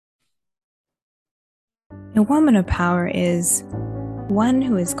A woman of power is one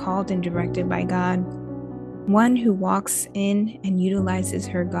who is called and directed by God, one who walks in and utilizes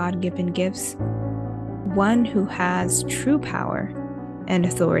her God-given gifts, one who has true power and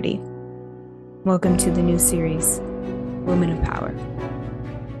authority. Welcome to the new series, Women of Power.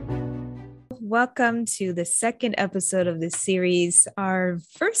 Welcome to the second episode of this series, our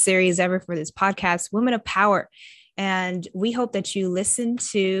first series ever for this podcast, Women of Power. And we hope that you listened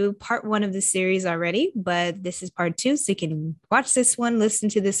to part one of the series already, but this is part two. So you can watch this one, listen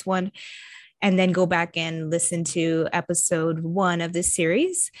to this one, and then go back and listen to episode one of this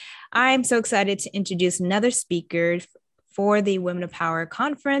series. I'm so excited to introduce another speaker for the Women of Power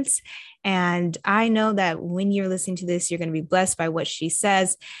conference. And I know that when you're listening to this, you're going to be blessed by what she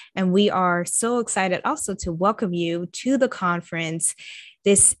says. And we are so excited also to welcome you to the conference.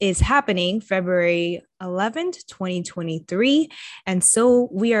 This is happening February 11th, 2023. And so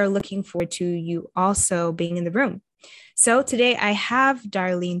we are looking forward to you also being in the room. So today I have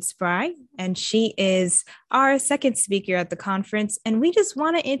Darlene Spry, and she is our second speaker at the conference. And we just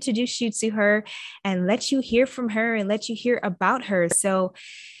want to introduce you to her and let you hear from her and let you hear about her. So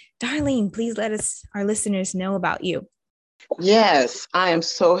Darlene, please let our listeners know about you. Yes, I am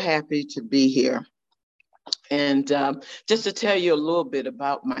so happy to be here. And just to tell you a little bit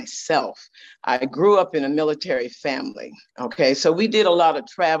about myself, I grew up in a military family. Okay, so we did a lot of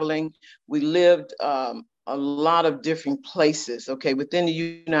traveling. We lived a lot of different places, okay, within the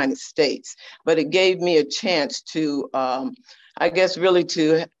United States. But it gave me a chance to, I guess, really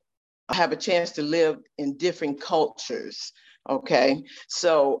to have a chance to live in different cultures. Okay,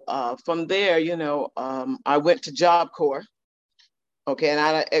 so from there, I went to Job Corps. Okay, and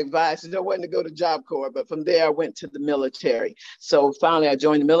I advised no one to go to Job Corps, but from there I went to the military. So finally I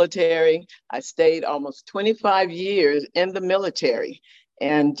joined the military. I stayed almost 25 years in the military.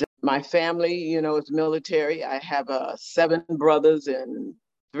 And my family, is military. I have 7 brothers and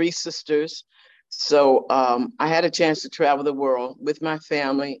 3 sisters. So I had a chance to travel the world with my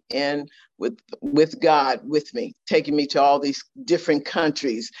family and with God with me, taking me to all these different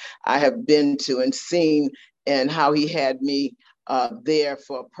countries I have been to and seen, and how he had me there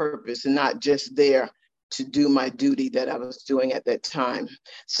for a purpose and not just there to do my duty that I was doing at that time.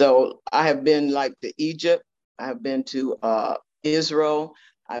 So I have been to Egypt, I've been to Israel,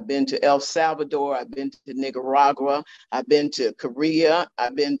 I've been to El Salvador, I've been to Nicaragua, I've been to Korea,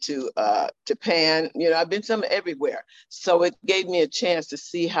 I've been to Japan, I've been some everywhere. So it gave me a chance to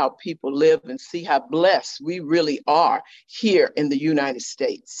see how people live and see how blessed we really are here in the United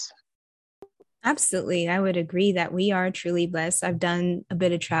States. Absolutely. I would agree that we are truly blessed. I've done a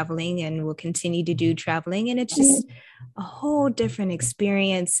bit of traveling and will continue to do traveling. And it's just a whole different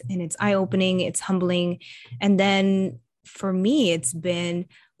experience, and it's eye-opening, it's humbling. And then for me, it's been,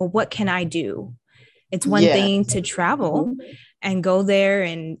 well, what can I do? It's one thing to travel and go there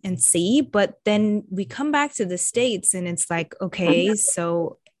and see, but then we come back to the States and it's like, okay,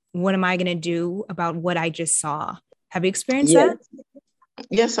 so what am I going to do about what I just saw? Have you experienced that?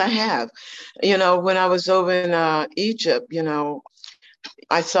 Yes, I have. When I was over in Egypt,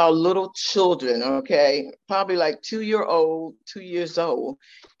 I saw little children, okay, probably like 2 years old,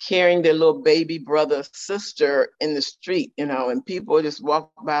 carrying their little baby brother, sister in the street, and people just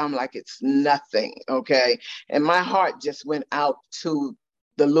walk by them like it's nothing, okay. And my heart just went out to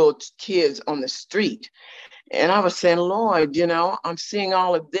the little kids on the street. And I was saying, Lord, I'm seeing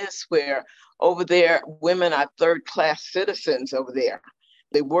all of this where over there, women are third-class citizens over there.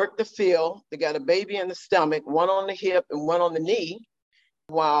 They work the field. They got a baby in the stomach, one on the hip and one on the knee,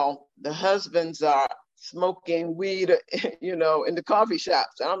 while the husbands are smoking weed, in the coffee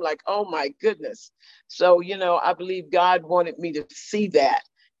shops. And I'm like, oh my goodness. So, I believe God wanted me to see that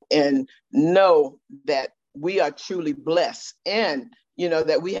and know that we are truly blessed, and,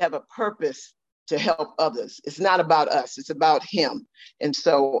 that we have a purpose to help others. It's not about us, it's about him. And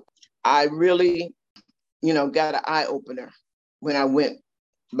so I really, got an eye opener when I went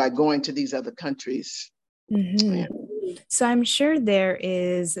by going to these other countries. Mm-hmm. Yeah. So I'm sure there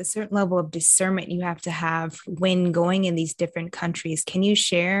is a certain level of discernment you have to have when going in these different countries. Can you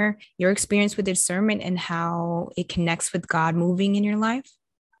share your experience with discernment and how it connects with God moving in your life?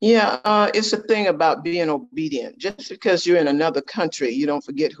 Yeah, it's a thing about being obedient. Just because you're in another country, you don't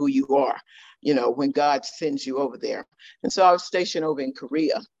forget who you are, when God sends you over there. And so I was stationed over in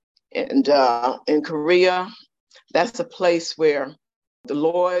Korea. And in Korea, that's a place where the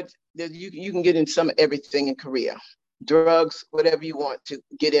Lord, you can get in some everything in Korea, drugs, whatever you want to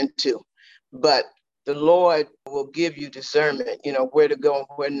get into. But the Lord will give you discernment, where to go and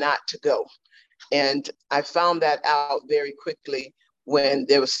where not to go. And I found that out very quickly when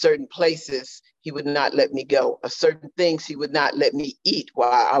there were certain places he would not let me go, or certain things he would not let me eat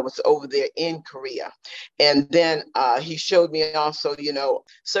while I was over there in Korea. And then he showed me also,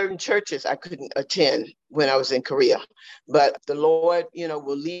 certain churches I couldn't attend when I was in Korea. But the Lord,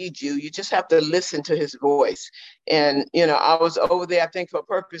 will lead you. You just have to listen to his voice. And, I was over there, I think, for a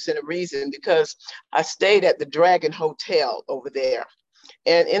purpose and a reason, because I stayed at the Dragon Hotel over there.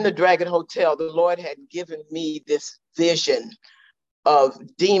 And in the Dragon Hotel, the Lord had given me this vision of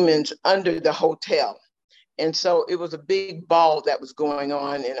demons under the hotel. And so it was a big ball that was going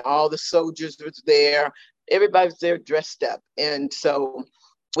on, and all the soldiers was there. Everybody was there dressed up. And so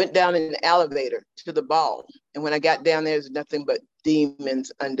went down in the elevator to the ball. And when I got down there, there's nothing but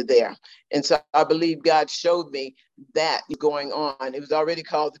demons under there. And so I believe God showed me that going on. It was already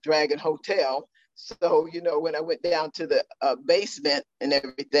called the Dragon Hotel. So, when I went down to the basement and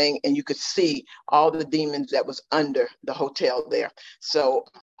everything, and you could see all the demons that was under the hotel there. So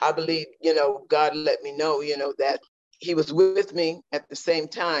I believe, God let me know, that he was with me at the same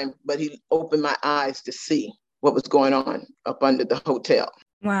time, but he opened my eyes to see what was going on up under the hotel.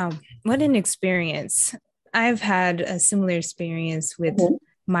 Wow. What an experience. I've had a similar experience with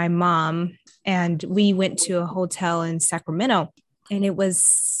my mom, and we went to a hotel in Sacramento, and it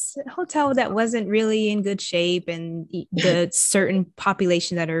was a hotel that wasn't really in good shape, and the certain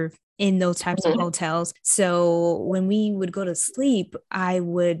population that are in those types of hotels. So when we would go to sleep, I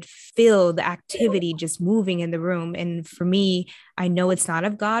would feel the activity just moving in the room. And for me, I know it's not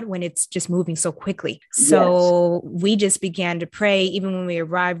of God when it's just moving so quickly. So we just began to pray. Even when we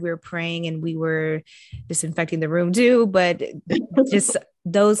arrived, we were praying, and we were disinfecting the room too. But just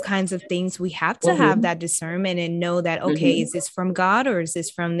those kinds of things, we have to have that discernment and know that, okay, is this from God or is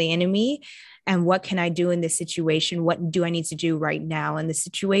this from the enemy? And what can I do in this situation? What do I need to do right now in this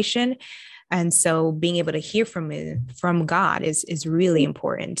situation? And so being able to hear from God is really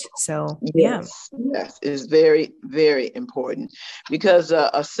important. So, yes, is very, very important, because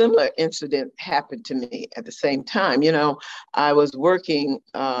a similar incident happened to me at the same time. I was working,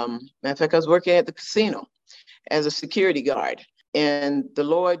 matter of fact, I was working at the casino as a security guard. And the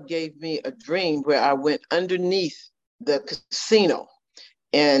Lord gave me a dream where I went underneath the casino,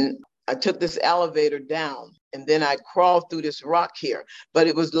 and I took this elevator down, and then I crawled through this rock here. But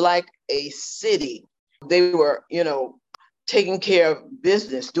it was like a city. They were, taking care of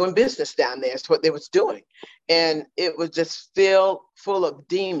business, doing business down there. That's what they was doing. And it was just filled full of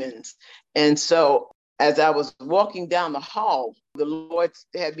demons. And so as I was walking down the hall, the Lord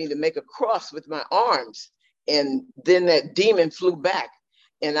had me to make a cross with my arms. And then that demon flew back,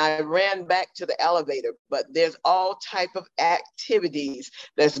 and I ran back to the elevator. But there's all type of activities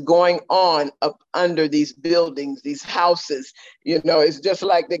that's going on up under these buildings, these houses. It's just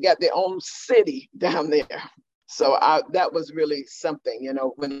like they got their own city down there. So that was really something,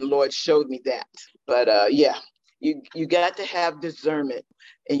 when the Lord showed me that. But you got to have discernment,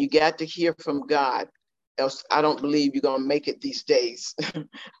 and you got to hear from God. Else I don't believe you're going to make it these days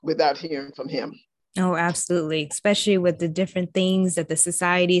without hearing from him. Oh, absolutely. Especially with the different things that the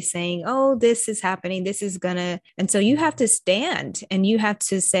society is saying, oh, this is happening. This is gonna. And so you have to stand and you have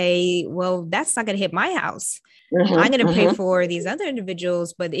to say, well, that's not going to hit my house. I'm going to pray for these other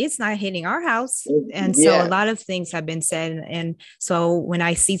individuals, but it's not hitting our house. And so a lot of things have been said. And so when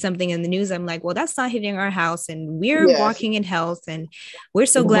I see something in the news, I'm like, well, that's not hitting our house. And we're walking in health. And we're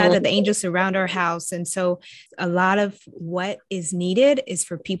so glad that the angels surround our house. And so a lot of what is needed is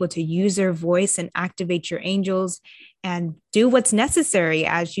for people to use their voice and activate your angels and do what's necessary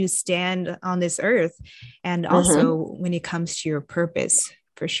as you stand on this earth. And also when it comes to your purpose.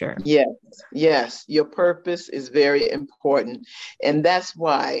 For sure. Yes. Your purpose is very important. And that's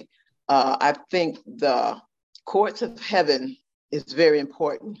why I think the courts of heaven is very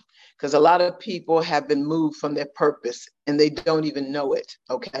important, because a lot of people have been moved from their purpose and they don't even know it.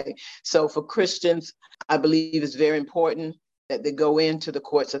 Okay. So for Christians, I believe it's very important that they go into the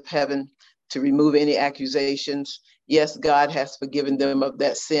courts of heaven to remove any accusations. Yes, God has forgiven them of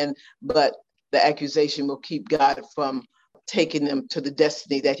that sin, but the accusation will keep God from taking them to the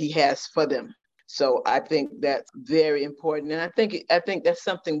destiny that he has for them. So I think that's very important. And I think that's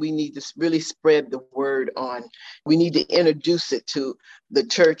something we need to really spread the word on. We need to introduce it to the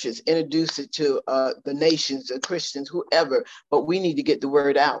churches, introduce it to the nations, the Christians, whoever, but we need to get the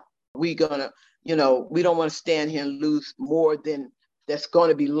word out. We don't want to stand here and lose more than that's going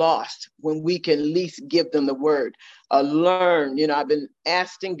to be lost when we can at least give them the word. Learn, I've been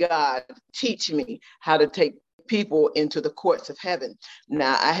asking God, teach me how to take people into the courts of heaven.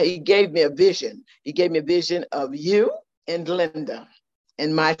 Now, he gave me a vision. He gave me a vision of you and Linda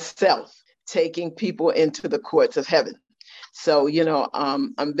and myself taking people into the courts of heaven. So,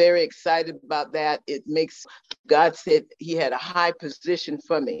 I'm very excited about that. It makes, God said he had a high position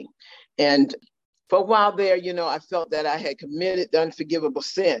for me. And for a while there, I felt that I had committed the unforgivable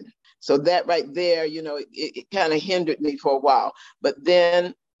sin. So that right there, it kind of hindered me for a while. But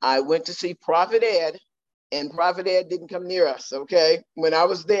then I went to see Prophet Ed, and Prophet Ed didn't come near us, okay? When I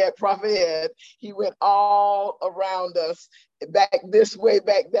was there, Prophet Ed, he went all around us, back this way,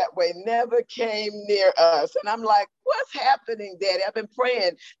 back that way, never came near us. And I'm like, what's happening, Daddy? I've been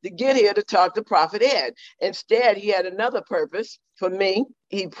praying to get here to talk to Prophet Ed. Instead, he had another purpose for me.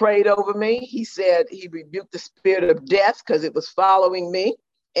 He prayed over me. He said he rebuked the spirit of death because it was following me.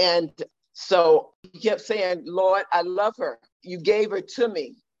 And so he kept saying, Lord, I love her. You gave her to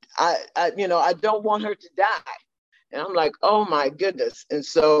me. I don't want her to die. And I'm like, oh my goodness. And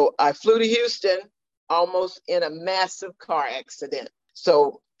so I flew to Houston, almost in a massive car accident.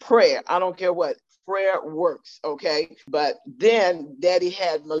 So prayer, I don't care what, prayer works, okay? But then Daddy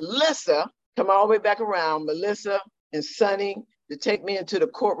had Melissa come all the way back around, Melissa and Sonny, to take me into the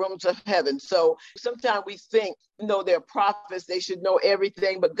courtrooms of heaven. So sometimes we think, they're prophets, they should know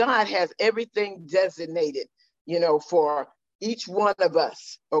everything, but God has everything designated, for each one of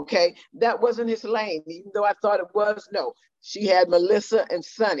us, okay? That wasn't his lane, even though I thought it was. No, she had Melissa and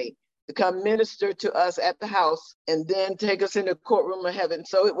Sonny to come minister to us at the house and then take us in the courtroom of heaven.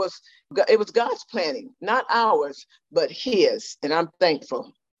 So it was God's planning, not ours, but his, and I'm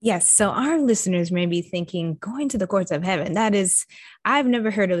thankful. Yes. So our listeners may be thinking, going to the courts of heaven. I've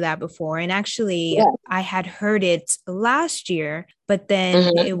never heard of that before. And actually, yeah. I had heard it last year, but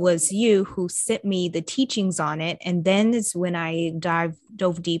then it was you who sent me the teachings on it. And then is when I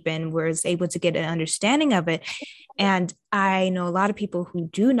dove deep and was able to get an understanding of it. And I know a lot of people who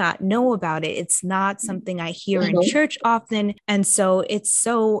do not know about it. It's not something I hear in church often. And so it's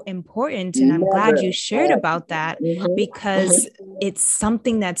so important. And I'm glad you shared about that because it's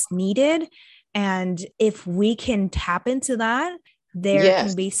something that's needed. And if we can tap into that, there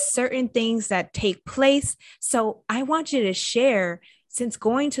can be certain things that take place. So I want you to share, since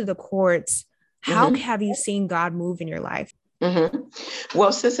going to the courts, how have you seen God move in your life?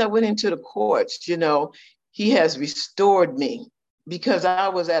 Well, since I went into the courts, he has restored me, because I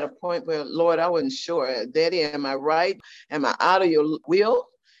was at a point where, Lord, I wasn't sure. Daddy, am I right? Am I out of your will?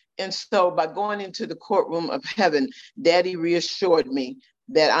 And so by going into the courtroom of heaven, Daddy reassured me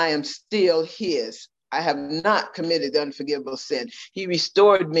that I am still his. I have not committed unforgivable sin. He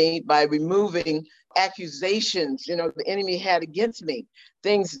restored me by removing accusations, the enemy had against me,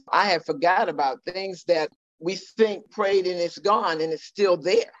 things I had forgot about, things that we think prayed and it's gone and it's still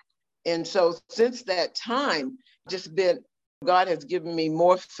there. And so since that time, God has given me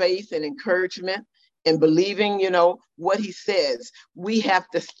more faith and encouragement in believing, what he says. We have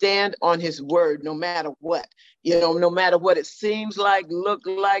to stand on his word no matter what, no matter what it seems like, look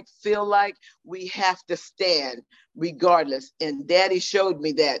like, feel like, we have to stand regardless. And Daddy showed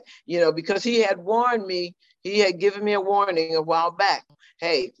me that, because he had warned me, he had given me a warning a while back.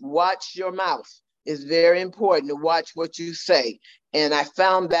 Hey, watch your mouth. It's very important to watch what you say. And I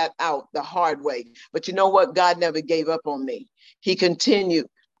found that out the hard way. But you know what? God never gave up on me. He continued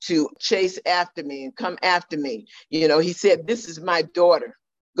to chase after me and come after me. He said, this is my daughter.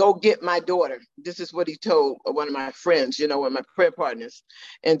 Go get my daughter. This is what he told one of my friends, one of my prayer partners.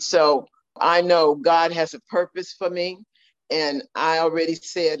 And so I know God has a purpose for me. And I already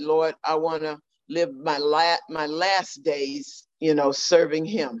said, Lord, I want to live my last days, serving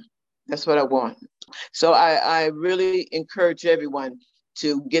him. That's what I want. So I really encourage everyone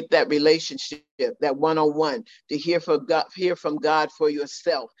to get that relationship, that one-on-one, to hear from God for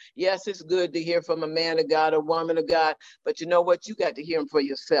yourself. Yes, it's good to hear from a man of God, a woman of God, but you know what? You got to hear him for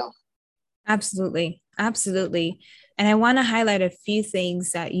yourself. Absolutely. Absolutely. And I want to highlight a few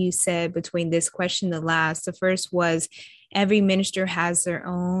things that you said between this question and the last. The first was, every minister has their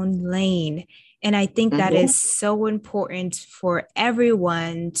own lane. And I think that is so important for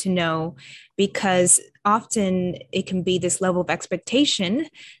everyone to know, because often it can be this level of expectation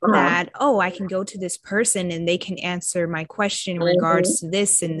that, I can go to this person and they can answer my question in regards to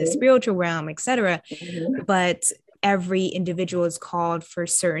this in the spiritual realm, etc. But every individual is called for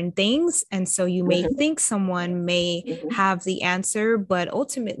certain things. And so you may think someone may have the answer, but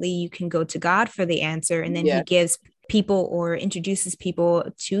ultimately you can go to God for the answer. And then he gives people or introduces people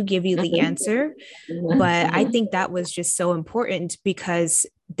to give you the answer. But I think that was just so important, because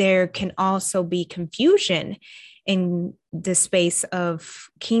there can also be confusion in the space of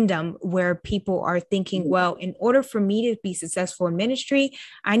kingdom where people are thinking, well, in order for me to be successful in ministry,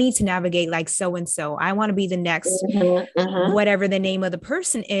 I need to navigate like so and so. I want to be the next, whatever the name of the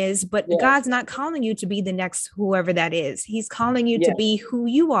person is, but God's not calling you to be the next whoever that is. He's calling you to be who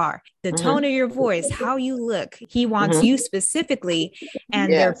you are, the tone of your voice, how you look. He wants you specifically.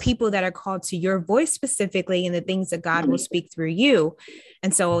 And there are people that are called to your voice specifically and the things that God will speak through you.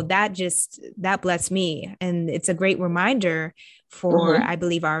 And so that blessed me. And it's a great reminder for, I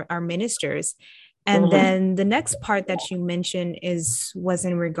believe, our ministers. And then the next part that you mentioned was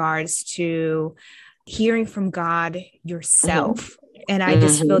in regards to hearing from God yourself. And I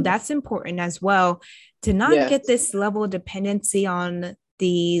just feel that's important as well, to not get this level of dependency on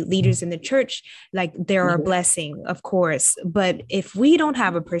the leaders in the church. Like, they're a blessing, of course, but if we don't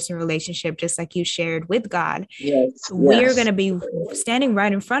have a personal relationship, just like you shared with God, we're going to be standing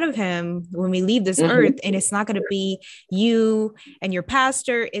right in front of him when we leave this earth, and it's not going to be you and your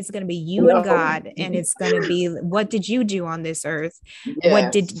pastor. It's going to be you and God, and it's going to be, what did you do on this earth?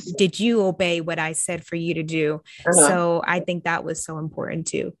 What did you obey what I said for you to do? So I think that was so important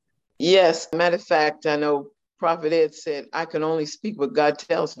too. Yes, matter of fact, I know Prophet Ed said, I can only speak what God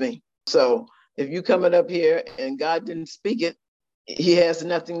tells me. So if you coming up here and God didn't speak it, he has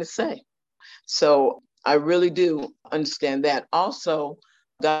nothing to say. So I really do understand that. Also,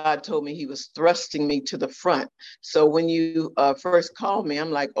 God told me he was thrusting me to the front. So when you first called me, I'm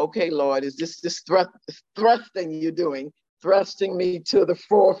like, okay, Lord, is this thrusting you're doing, thrusting me to the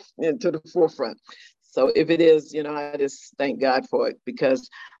forefront? So if it is, I just thank God for it, because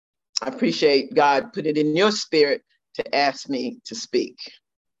I appreciate God put it in your spirit to ask me to speak.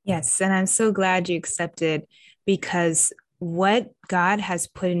 Yes. And I'm so glad you accepted, because what God has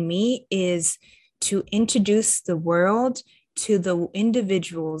put in me is to introduce the world to the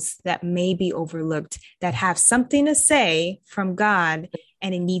individuals that may be overlooked, that have something to say from God,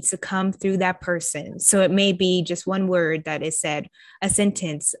 and it needs to come through that person. So it may be just one word that is said, a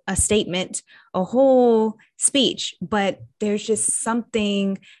sentence, a statement, a whole speech, but there's just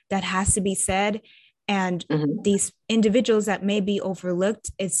something that has to be said. And these individuals that may be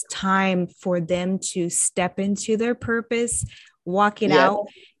overlooked, it's time for them to step into their purpose, walk it out,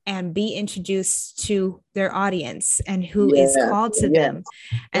 and be introduced to their audience and who is called to them.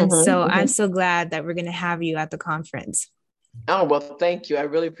 And so I'm so glad that we're going to have you at the conference. Oh, well, thank you. I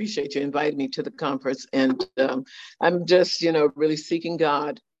really appreciate you inviting me to the conference. And I'm just, really seeking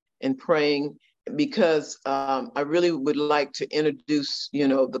God and praying, because I really would like to introduce,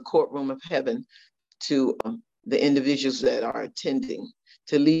 the courtroom of heaven to the individuals that are attending,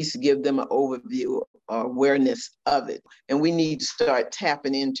 to at least give them an overview or awareness of it. And we need to start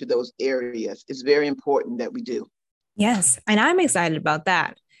tapping into those areas. It's very important that we do. Yes. And I'm excited about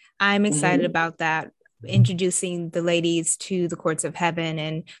that. I'm excited about that, introducing the ladies to the courts of heaven.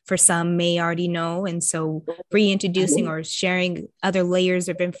 And for some may already know. And so reintroducing or sharing other layers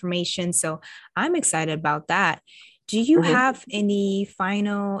of information. So I'm excited about that. Do you have any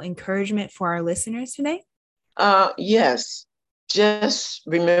final encouragement for our listeners today? Yes. Just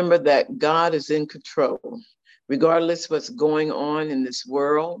remember that God is in control, regardless what's going on in this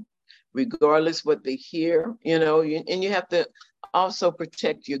world, regardless what they hear, and you have to also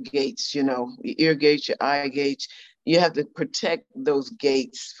protect your gates, your ear gates, your eye gates. You have to protect those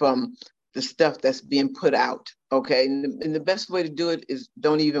gates from the stuff that's being put out. Okay. And the best way to do it is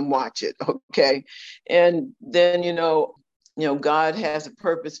don't even watch it. Okay. And then, God has a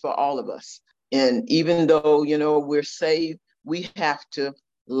purpose for all of us. And even though, we're saved, we have to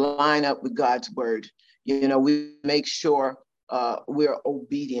line up with God's word. We make sure we're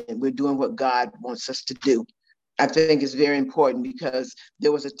obedient. We're doing what God wants us to do. I think it's very important, because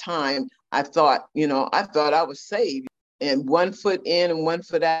there was a time I thought I was saved, and 1 foot in and 1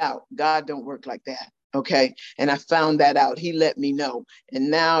 foot out. God don't work like that. Okay. And I found that out. He let me know. And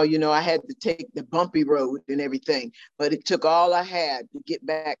now, I had to take the bumpy road and everything, but it took all I had to get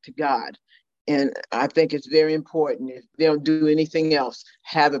back to God. And I think it's very important, if they don't do anything else,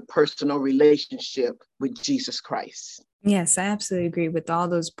 have a personal relationship with Jesus Christ. Yes, I absolutely agree with all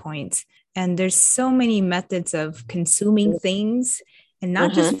those points. And there's so many methods of consuming things, and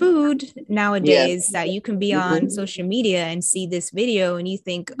not just food nowadays, that you can be on social media and see this video and you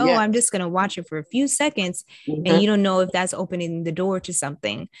think, oh, I'm just going to watch it for a few seconds. And you don't know if that's opening the door to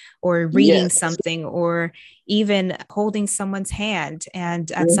something, or reading something, or even holding someone's hand.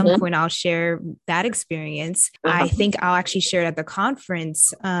 And at some point I'll share that experience. I think I'll actually share it at the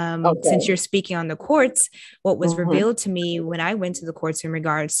conference. Since you're speaking on the courts, what was revealed to me when I went to the courts in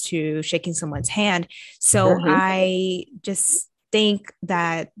regards to shaking someone's hand. So I just think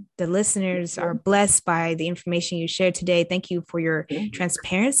that the listeners are blessed by the information you shared today. Thank you for your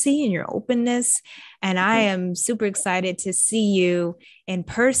transparency and your openness. And I am super excited to see you in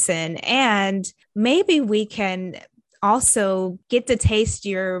person. And maybe we can also get to taste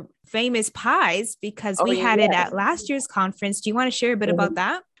your famous pies because we had it at last year's conference. Do you want to share a bit about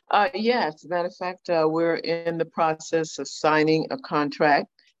that? Yes, as a matter of fact, we're in the process of signing a contract.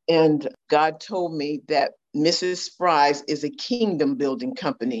 And God told me that Mrs. Spry's is a kingdom building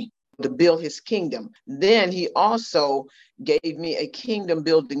company to build his kingdom. Then he also gave me a kingdom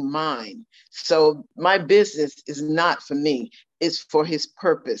building mind. So my business is not for me, it's for his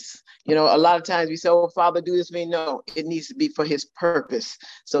purpose. You know, a lot of times we say, oh, Father, do this for me. No, it needs to be for his purpose.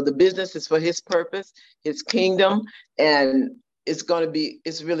 So the business is for his purpose, his kingdom, and it's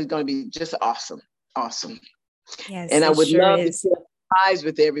really going to be just awesome. Awesome. Yes, and I would sure love is. to share pies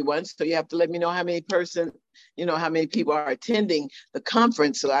with everyone. So you have to let me know how many people are attending the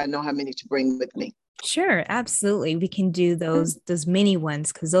conference so I know how many to bring with me. Sure, absolutely. We can do those mini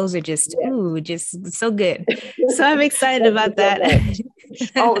ones because those are just just so good. So I'm excited about that.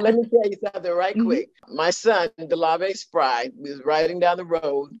 Oh, let me tell you something right quick. My son, Darlene Spry, was riding down the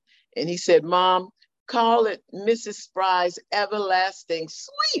road and he said, Mom, call it Mrs. Spry's everlasting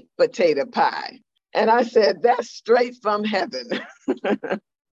sweet potato pie. And I said, that's straight from heaven.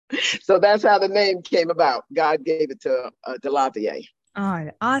 So that's how the name came about. God gave it to Delave. Oh,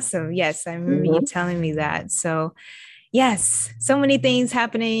 awesome. Yes, I remember you telling me that. So yes, so many things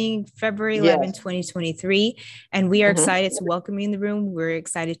happening February 2023. And we are excited to welcome you in the room. We're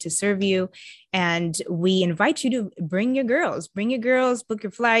excited to serve you. And we invite you to bring your girls, book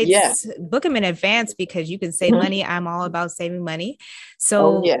your flights, book them in advance because you can save money. I'm all about saving money.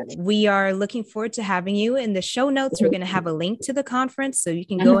 So we are looking forward to having you. In the show notes, we're going to have a link to the conference. So you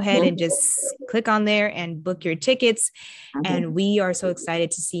can go ahead and just click on there and book your tickets. And we are so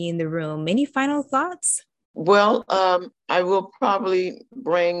excited to see you in the room. Any final thoughts? Well, I will probably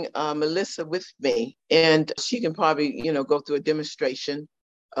bring Melissa with me, and she can probably, go through a demonstration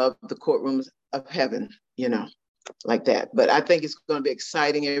of the courtrooms of heaven, like that. But I think it's going to be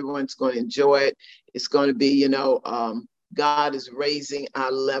exciting. Everyone's going to enjoy it. It's going to be, God is raising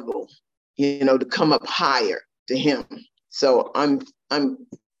our level, to come up higher to Him. So I'm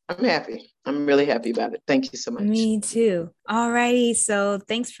happy. I'm really happy about it. Thank you so much. Me too. All righty. So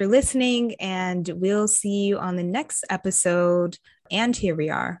thanks for listening, and we'll see you on the next episode. And here we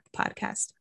are, podcast.